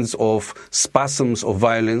kinds of spasms of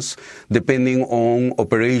violence depending on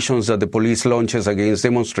operations that the police launches against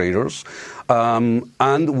demonstrators.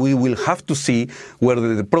 And we will have to see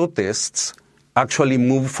whether the protests actually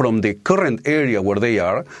move from the current area where they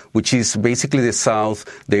are, which is basically the south,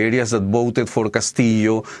 the areas that voted for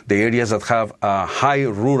Castillo, the areas that have a high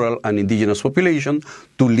rural and indigenous population,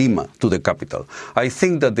 to Lima, to the capital. I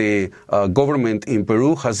think that the government in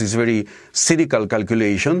Peru has this very cynical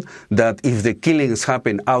calculation that if the killings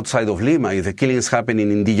happen outside of Lima, if the killings happen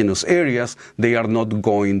in indigenous areas, they are not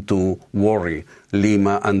going to worry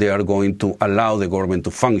Lima, and they are going to allow the government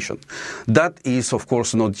to function. That is, of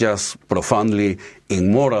course, not just profoundly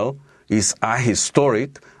immoral, it's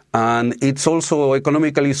ahistoric, and it's also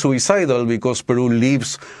economically suicidal because Peru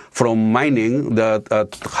lives from mining that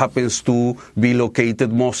happens to be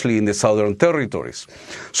located mostly in the southern territories.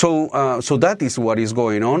 So that is what is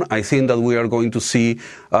going on. I think that we are going to see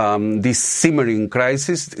this simmering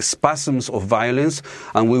crisis, spasms of violence,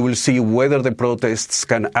 and we will see whether the protests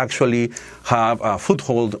can actually have a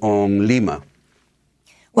foothold on Lima.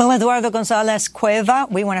 Well, Eduardo Gonzalez Cueva,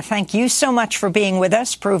 we want to thank you so much for being with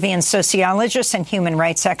us, Peruvian sociologist and human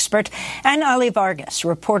rights expert, and Ali Vargas,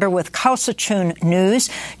 reporter with Calzachun News,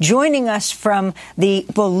 joining us from the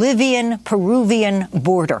Bolivian-Peruvian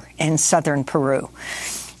border in southern Peru.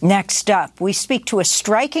 Next up, we speak to a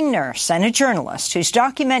striking nurse and a journalist who's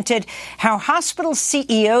documented how hospital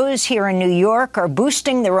CEOs here in New York are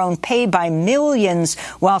boosting their own pay by millions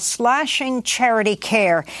while slashing charity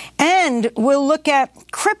care. And we'll look at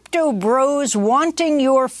crypto bros wanting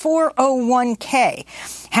your 401k,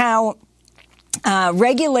 how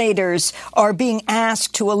regulators are being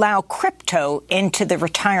asked to allow crypto into the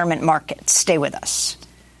retirement market. Stay with us.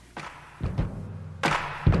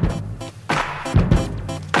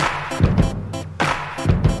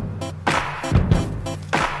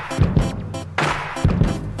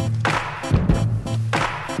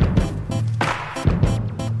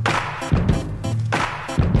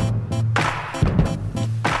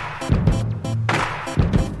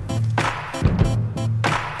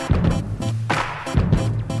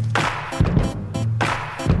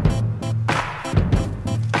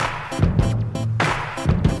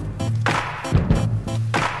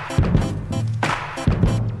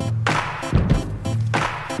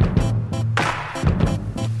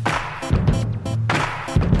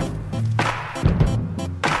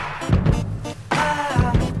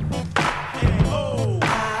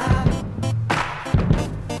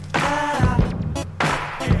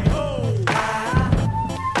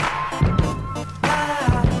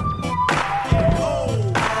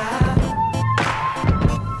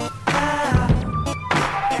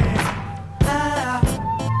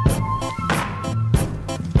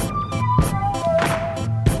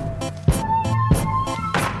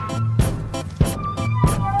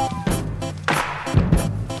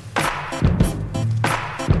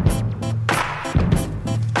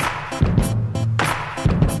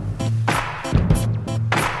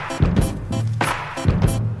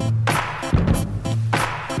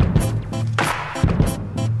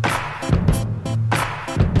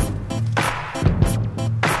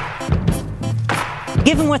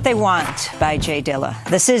 Give them what they want by Jay Dilla.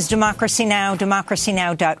 This is Democracy Now!,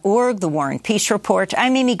 democracynow.org, The War and Peace Report.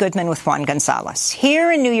 I'm Amy Goodman with Juan Gonzalez.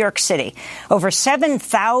 Here in New York City, over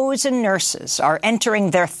 7,000 nurses are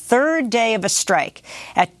entering their third day of a strike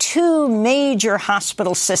at two major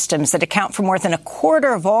hospital systems that account for more than a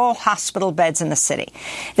quarter of all hospital beds in the city.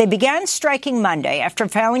 They began striking Monday after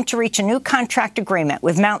failing to reach a new contract agreement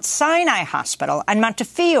with Mount Sinai Hospital and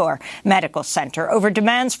Montefiore Medical Center over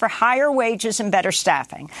demands for higher wages and better staffing.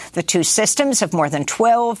 staffing. The two systems have more than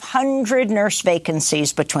 1,200 nurse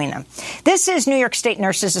vacancies between them. This is New York State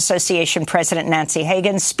Nurses Association President Nancy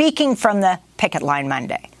Hagen speaking from the picket line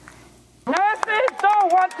Monday. Nurses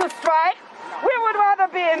don't want to strike. We would rather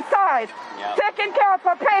be inside, taking care of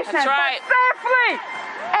our patients safely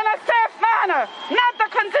in a safe manner, not the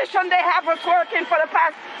condition they have us working for the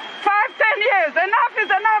past 5-10 years. Enough is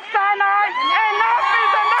enough, Sinai. Enough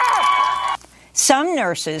is enough. Some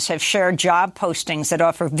nurses have shared job postings that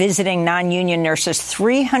offer visiting non-union nurses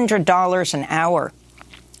 $300 an hour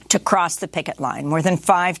to cross the picket line, more than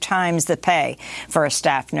 5 times the pay for a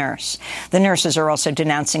staff nurse. The nurses are also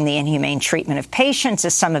denouncing the inhumane treatment of patients,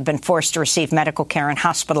 as some have been forced to receive medical care in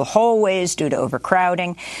hospital hallways due to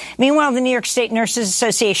overcrowding. Meanwhile, the New York State Nurses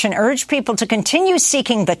Association urged people to continue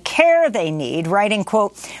seeking the care they need, writing,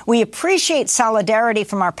 quote, "We appreciate solidarity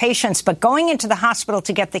from our patients, but going into the hospital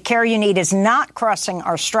to get the care you need is not crossing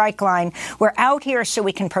our strike line. We're out here so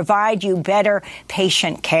we can provide you better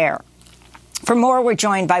patient care." For more, we're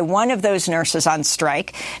joined by one of those nurses on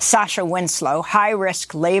strike, Sasha Winslow,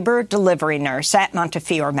 high-risk labor delivery nurse at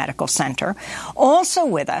Montefiore Medical Center. Also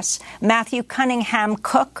with us, Matthew Cunningham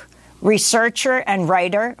Cook, researcher and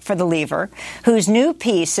writer for The Lever, whose new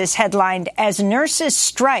piece is headlined "As Nurses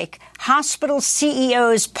Strike, Hospital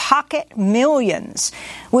CEOs Pocket Millions."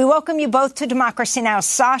 We welcome you both to Democracy Now!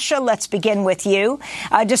 Sasha, let's begin with you.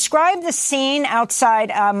 Describe the scene outside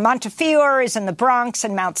Montefiore is in the Bronx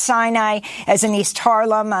and Mount Sinai as in East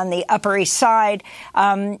Harlem on the Upper East Side.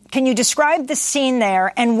 Can you describe the scene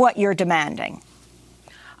there and what you're demanding?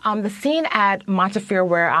 The scene at Montefiore,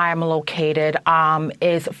 where I am located,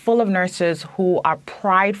 is full of nurses who are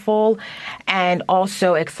prideful and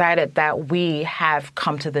also excited that we have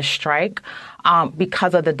come to the strike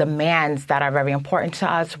because of the demands that are very important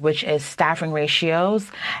to us, which is staffing ratios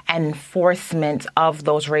and enforcement of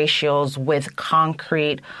those ratios with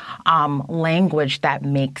concrete language that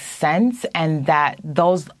makes sense, and that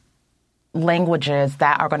those languages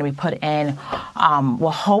that are going to be put in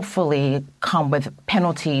will hopefully come with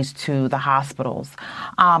penalties to the hospitals.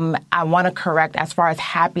 I want to correct, as far as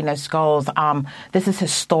happiness goes, this is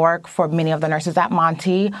historic for many of the nurses at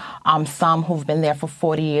Monty, some who've been there for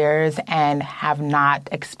 40 years and have not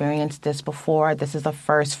experienced this before. This is a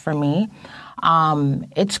first for me.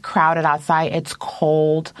 It's crowded outside. It's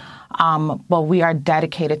cold. But we are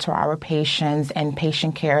dedicated to our patients, and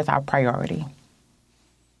patient care is our priority.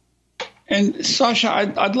 And Sasha,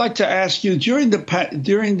 I'd like to ask you, during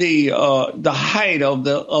the height of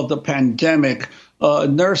the pandemic,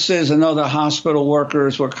 nurses and other hospital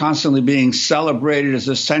workers were constantly being celebrated as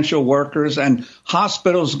essential workers, and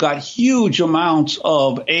hospitals got huge amounts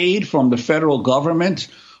of aid from the federal government.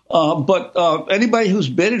 But anybody who's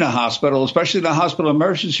been in a hospital, especially the hospital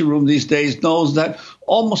emergency room these days, knows that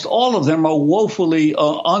almost all of them are woefully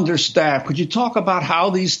understaffed. Could you talk about how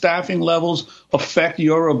these staffing levels affect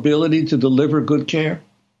your ability to deliver good care?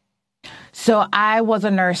 So I was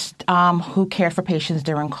a nurse who cared for patients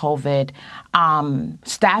during COVID.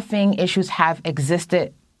 Staffing issues have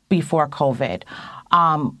existed before COVID.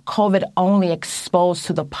 COVID only exposed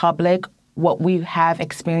to the public what we have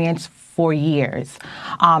experienced for years,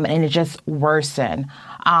 and it just worsened.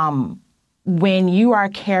 When you are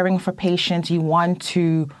caring for patients, you want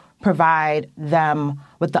to provide them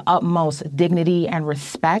with the utmost dignity and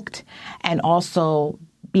respect, and also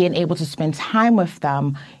being able to spend time with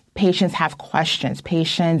them. Patients have questions.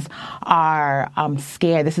 Patients are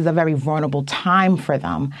scared. This is a very vulnerable time for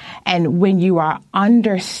them. And when you are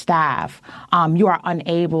understaffed, you are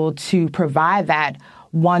unable to provide that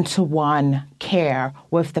one-to-one care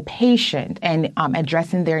with the patient and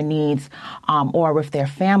addressing their needs, or with their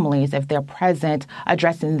families, if they're present,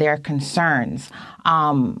 addressing their concerns.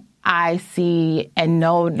 I see and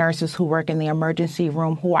know nurses who work in the emergency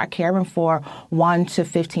room who are caring for 1 to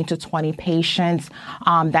 15 to 20 patients.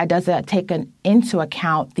 That doesn't take into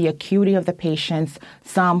account the acuity of the patients,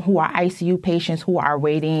 some who are ICU patients who are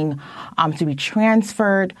waiting to be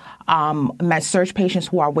transferred, med-surg patients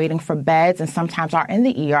who are waiting for beds and sometimes are in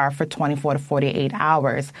the ER for 24 to 48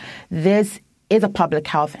 hours. This is a public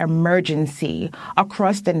health emergency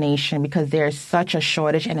across the nation because there's such a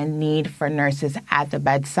shortage and a need for nurses at the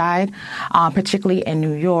bedside, particularly in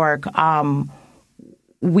New York.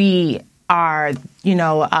 We are,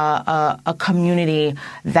 a community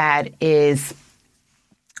that is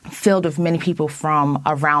filled with many people from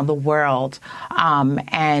around the world,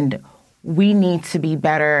 and we need to be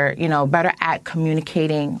better at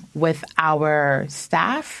communicating with our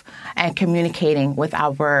staff and communicating with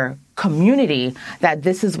our community that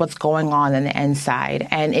this is what's going on the inside.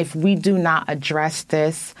 And if we do not address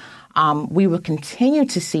this, we will continue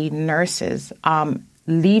to see nurses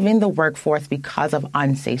leaving the workforce because of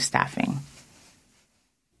unsafe staffing.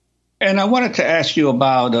 And I wanted to ask you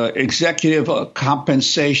about executive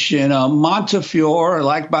compensation. Montefiore,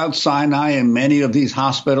 like Mount Sinai, and many of these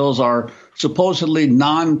hospitals are supposedly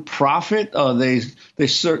nonprofit.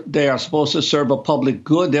 They are supposed to serve a public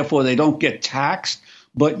good, therefore they don't get taxed.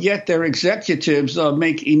 But yet their executives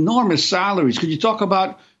make enormous salaries. Could you talk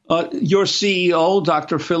about your CEO,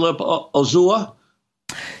 Dr. Philip Ozua?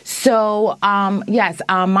 So, yes,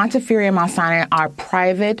 Montefiore and Mount Sinai are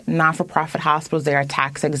private, not-for-profit hospitals. They are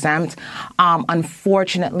tax exempt.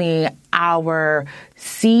 Unfortunately, our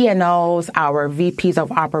CNOs, our VPs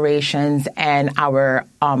of operations, and our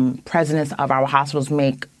presidents of our hospitals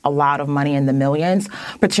make a lot of money in the millions,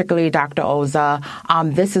 particularly Dr. Oza.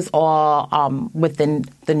 This is all within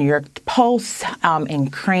the New York Post, in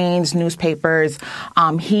Crane's newspapers.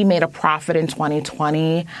 He made a profit in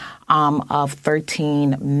 2020 of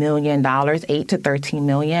 $13 million, $8 to $13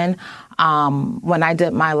 million. When I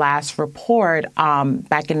did my last report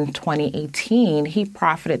back in 2018, he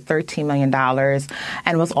profited $13 million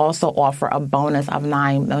and was also offered a bonus of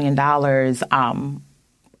 $9 million,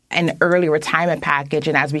 an early retirement package.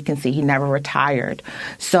 And as we can see, he never retired.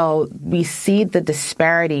 So we see the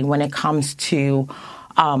disparity when it comes to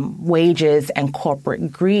wages and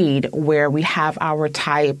corporate greed, where we have our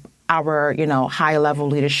high-level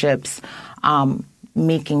leaderships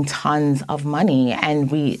making tons of money, and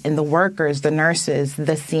the workers, the nurses,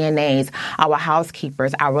 the CNAs, our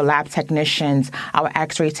housekeepers, our lab technicians, our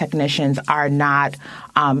X-ray technicians are not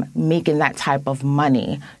making that type of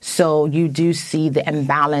money. So you do see the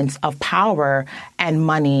imbalance of power and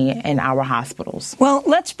money in our hospitals. Well,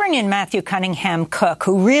 let's bring in Matthew Cunningham Cook,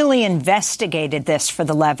 who really investigated this for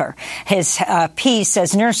The Lever. His piece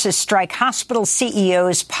says nurses strike, hospital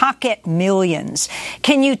CEOs pocket millions.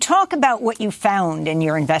 Can you talk about what you found in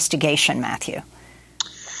your investigation, Matthew?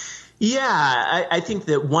 Yeah, I think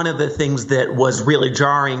that one of the things that was really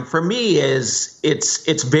jarring for me is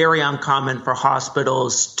it's very uncommon for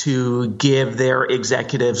hospitals to give their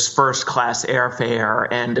executives first-class airfare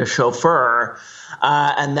and a chauffeur,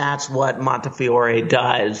 and that's what Montefiore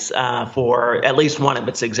does for at least one of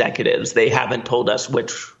its executives. They haven't told us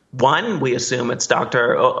which one. We assume it's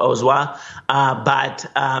Dr. Ozua, but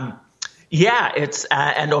it's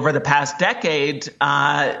and over the past decade,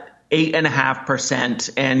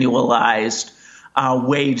 8.5% annualized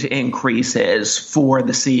wage increases for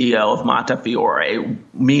the CEO of Montefiore.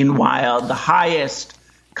 Meanwhile, the highest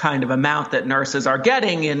kind of amount that nurses are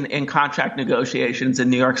getting in contract negotiations in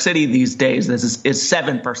New York City these days is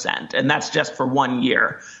 7%, and that's just for 1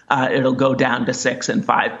 year. It'll go down to 6% and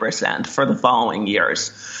 5% for the following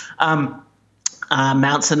years.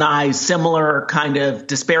 Mount Sinai, similar kind of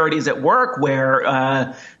disparities at work,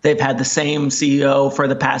 where they've had the same CEO for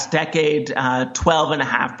the past decade,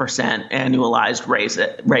 12.5% annualized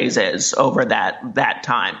raises over that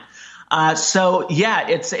time.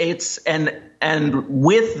 And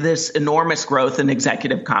with this enormous growth in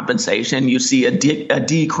executive compensation, you see a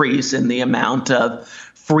decrease in the amount of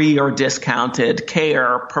free or discounted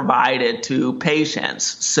care provided to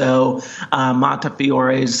patients. So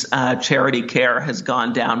Montefiore's charity care has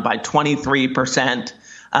gone down by 23%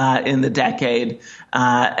 in the decade,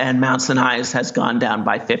 and Mount Sinai's has gone down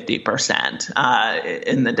by 50%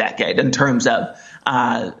 in the decade in terms of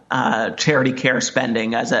charity care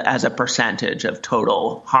spending as a percentage of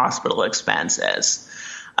total hospital expenses.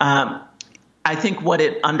 I think what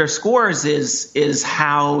it underscores is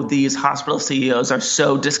how these hospital CEOs are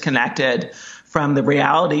so disconnected from the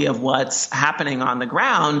reality of what's happening on the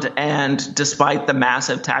ground. And despite the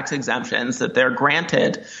massive tax exemptions that they're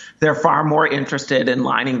granted, they're far more interested in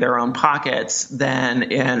lining their own pockets than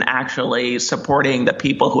in actually supporting the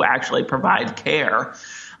people who actually provide care.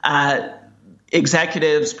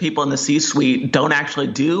 Executives, people in the C-suite don't actually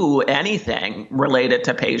do anything related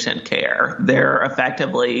to patient care. They're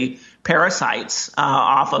effectively parasites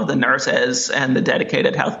off of the nurses and the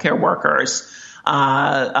dedicated healthcare workers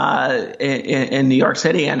in New York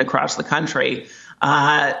City and across the country.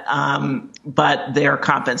 But their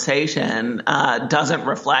compensation doesn't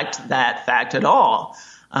reflect that fact at all.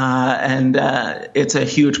 And it's a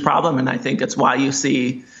huge problem. And I think it's why you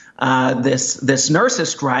see this nurses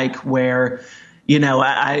strike where,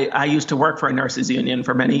 I used to work for a nurses union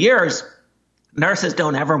for many years. Nurses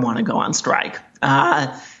don't ever want to go on strike.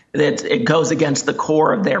 It goes against the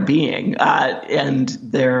core of their being. And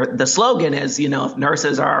the slogan is, if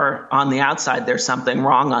nurses are on the outside, there's something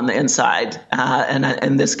wrong on the inside. And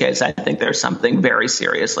in this case, I think there's something very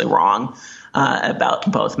seriously wrong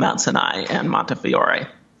about both Mount Sinai and Montefiore.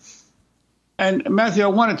 And Matthew, I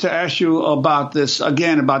wanted to ask you about this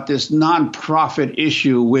nonprofit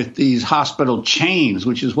issue with these hospital chains,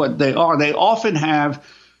 which is what they are. They often have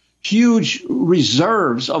huge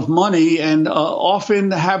reserves of money and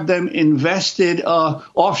often have them invested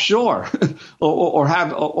offshore or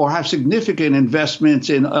have significant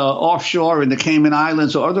investments in offshore in the Cayman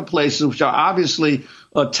Islands or other places, which are obviously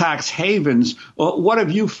tax havens. What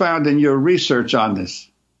have you found in your research on this?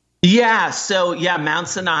 Mount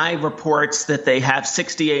Sinai reports that they have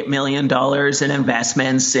 $68 million in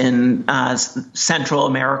investments in Central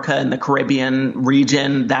America and the Caribbean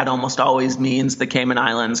region. That almost always means the Cayman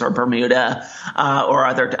Islands or Bermuda or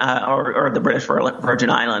other or the British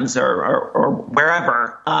Virgin Islands or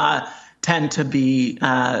wherever tend to be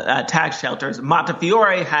tax shelters.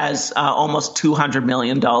 Montefiore has almost $200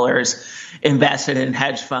 million invested in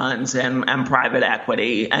hedge funds and private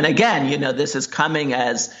equity. And again, this is coming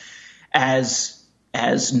as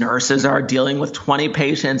nurses are dealing with 20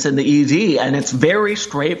 patients in the ED, and it's very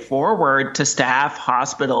straightforward to staff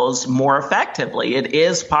hospitals more effectively. It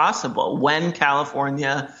is possible. When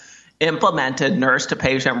California implemented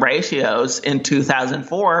nurse-to-patient ratios in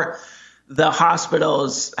 2004, the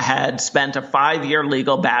hospitals had spent a 5-year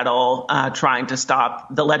legal battle trying to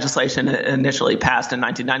stop the legislation initially passed in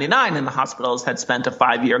 1999, and the hospitals had spent a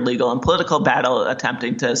 5-year legal and political battle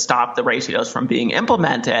attempting to stop the ratios from being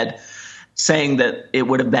implemented, saying that it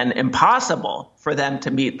would have been impossible for them to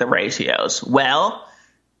meet the ratios. Well,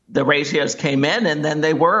 the ratios came in, and then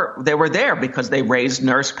they were there because they raised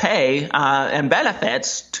nurse pay and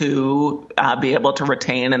benefits to be able to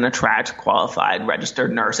retain and attract qualified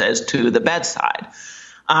registered nurses to the bedside.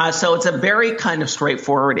 So it's a very kind of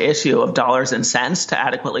straightforward issue of dollars and cents to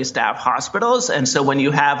adequately staff hospitals. And so when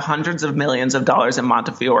you have hundreds of millions of dollars in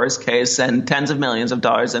Montefiore's case and tens of millions of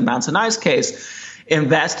dollars in Mount Sinai's case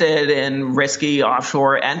invested in risky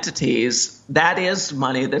offshore entities, that is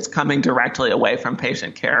money that's coming directly away from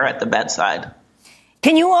patient care at the bedside.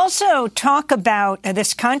 Can you also talk about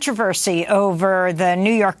this controversy over the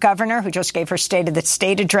New York governor who just gave her State of the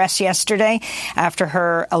State address yesterday after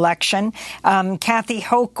her election? Kathy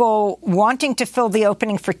Hochul wanting to fill the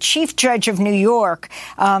opening for Chief Judge of New York,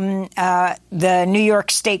 the New York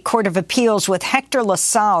State Court of Appeals, with Hector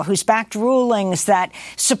LaSalle, who's backed rulings that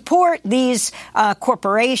support these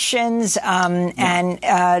corporations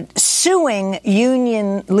and suing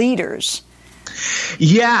union leaders.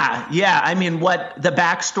 Yeah. I mean, what the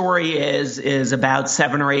backstory is about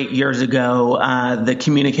 7 or 8 years ago, the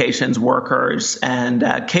communications workers and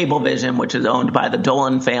Cablevision, which is owned by the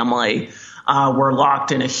Dolan family, were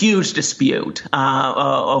locked in a huge dispute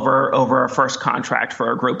over a first contract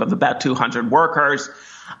for a group of about 200 workers.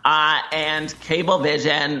 And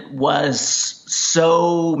Cablevision was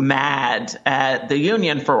so mad at the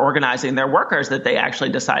union for organizing their workers that they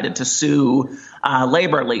actually decided to sue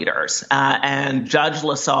labor leaders. And Judge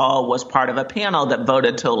LaSalle was part of a panel that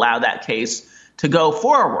voted to allow that case to go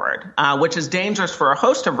forward, which is dangerous for a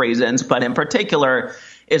host of reasons, but in particular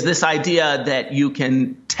is this idea that you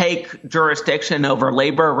can take jurisdiction over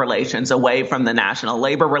labor relations away from the National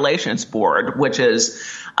Labor Relations Board, which is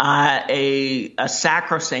a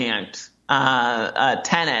sacrosanct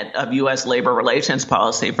tenet of U.S. labor relations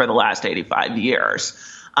policy for the last 85 years.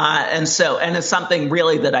 And it's something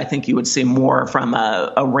really that I think you would see more from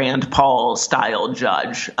a Rand Paul style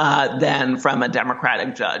judge than from a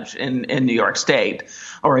Democratic judge in New York State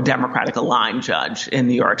or a Democratic aligned judge in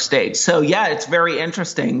New York State. So, yeah, it's very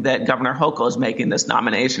interesting that Governor Hochul is making this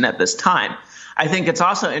nomination at this time. I think it's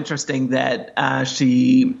also interesting that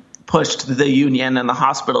she pushed the union and the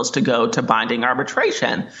hospitals to go to binding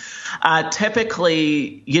arbitration.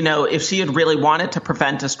 Typically, if she had really wanted to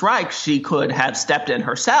prevent a strike, she could have stepped in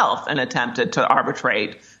herself and attempted to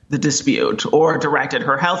arbitrate the dispute or directed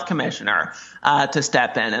her health commissioner to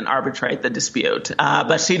step in and arbitrate the dispute.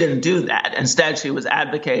 But she didn't do that. Instead, she was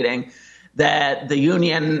advocating that the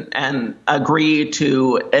union agree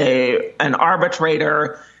to an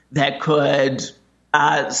arbitrator that could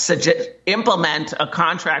implement a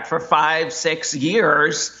contract for 5-6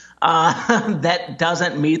 years that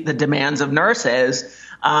doesn't meet the demands of nurses,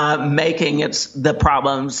 making the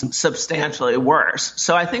problems substantially worse.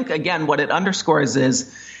 So I think, again, what it underscores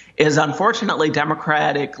is unfortunately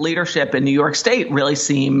Democratic leadership in New York State really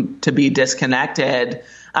seemed to be disconnected,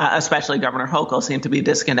 especially Governor Hochul seemed to be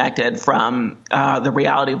disconnected from the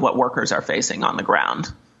reality of what workers are facing on the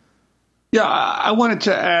ground. Yeah, I wanted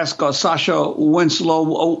to ask Sasha Winslow,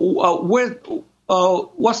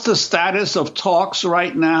 what's the status of talks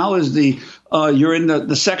right now? You're in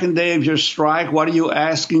the second day of your strike. What are you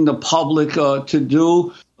asking the public to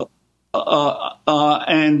do? Third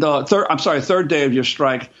day of your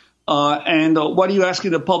strike. And what are you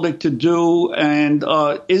asking the public to do? And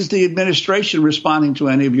is the administration responding to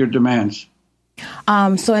any of your demands?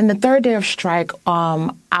 So in the third day of strike,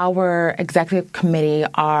 our executive committee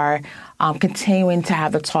are continuing to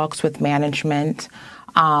have the talks with management.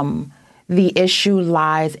 The issue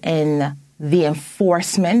lies in the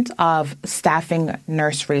enforcement of staffing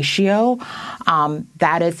nurse ratio.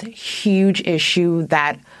 That is a huge issue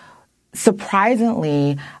that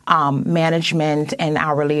surprisingly management and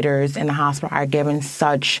our leaders in the hospital are given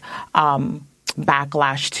such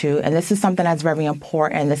backlash to. And this is something that's very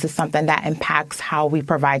important. This is something that impacts how we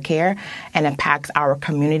provide care and impacts our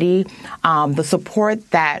community. The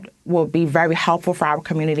support that will be very helpful for our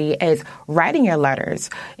community is writing your letters.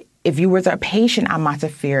 If you were a patient at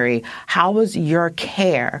Montefiore, how was your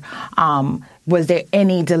care? Was there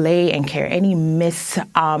any delay in care, any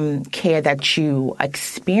care that you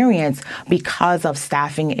experienced because of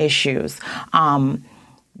staffing issues?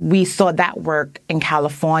 We saw that work in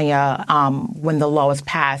California when the law was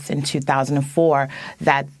passed in 2004,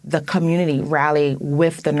 that the community rallied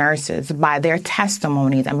with the nurses by their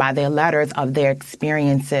testimonies and by their letters of their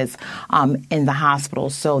experiences in the hospital.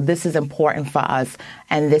 So this is important for us,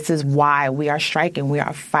 and this is why we are striking. We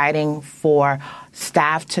are fighting for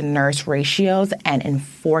staff to nurse ratios and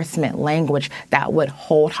enforcement language that would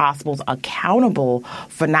hold hospitals accountable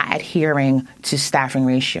for not adhering to staffing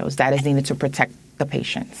ratios that is needed to protect the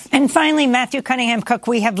patients. And finally, Matthew Cunningham Cook,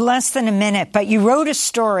 we have less than a minute, but you wrote a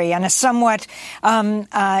story on a somewhat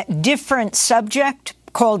different subject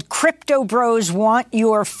called Crypto Bros Want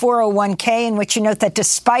Your 401k, in which you note that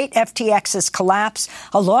despite FTX's collapse,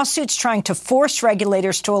 a lawsuit's trying to force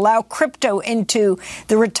regulators to allow crypto into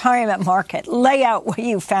the retirement market. Lay out what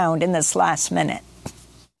you found in this last minute.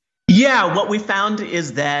 Yeah, what we found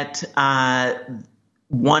is that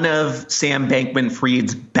one of Sam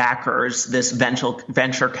Bankman-Fried's backers, this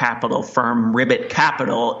venture capital firm, Ribbit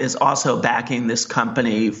Capital, is also backing this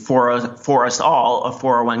company for us all, a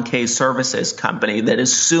 401k services company that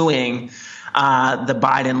is suing the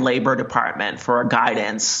Biden Labor Department for a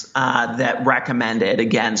guidance that recommended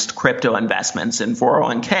against crypto investments in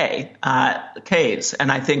 401ks.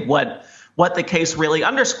 And I think what the case really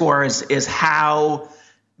underscores is how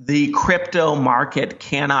the crypto market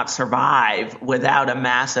cannot survive without a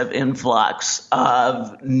massive influx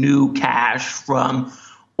of new cash from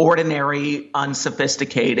ordinary,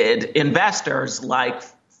 unsophisticated investors like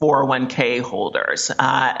 401k holders.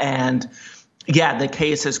 And yeah, the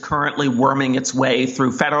case is currently worming its way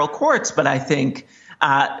through federal courts, but I think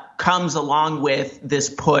comes along with this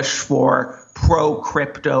push for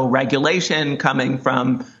pro-crypto regulation coming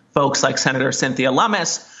from folks like Senator Cynthia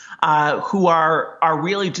Lummis, who are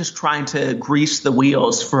really just trying to grease the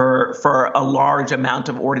wheels for a large amount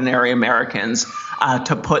of ordinary Americans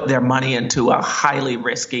to put their money into a highly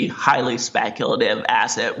risky, highly speculative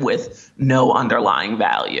asset with no underlying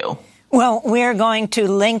value. Well, we're going to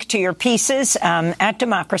link to your pieces at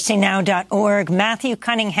democracynow.org. Matthew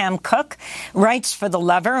Cunningham Cook writes for The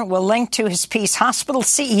Lever. We'll link to his piece, Hospital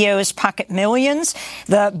CEOs Pocket Millions,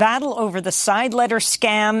 the battle over the side letter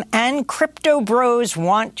scam, and Crypto Bros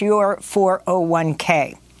Want Your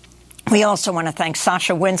 401k. We also want to thank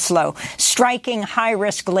Sasha Winslow, striking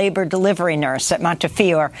high-risk labor delivery nurse at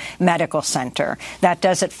Montefiore Medical Center. That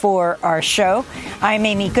does it for our show. I'm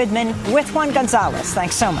Amy Goodman with Juan Gonzalez.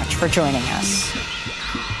 Thanks so much for joining us.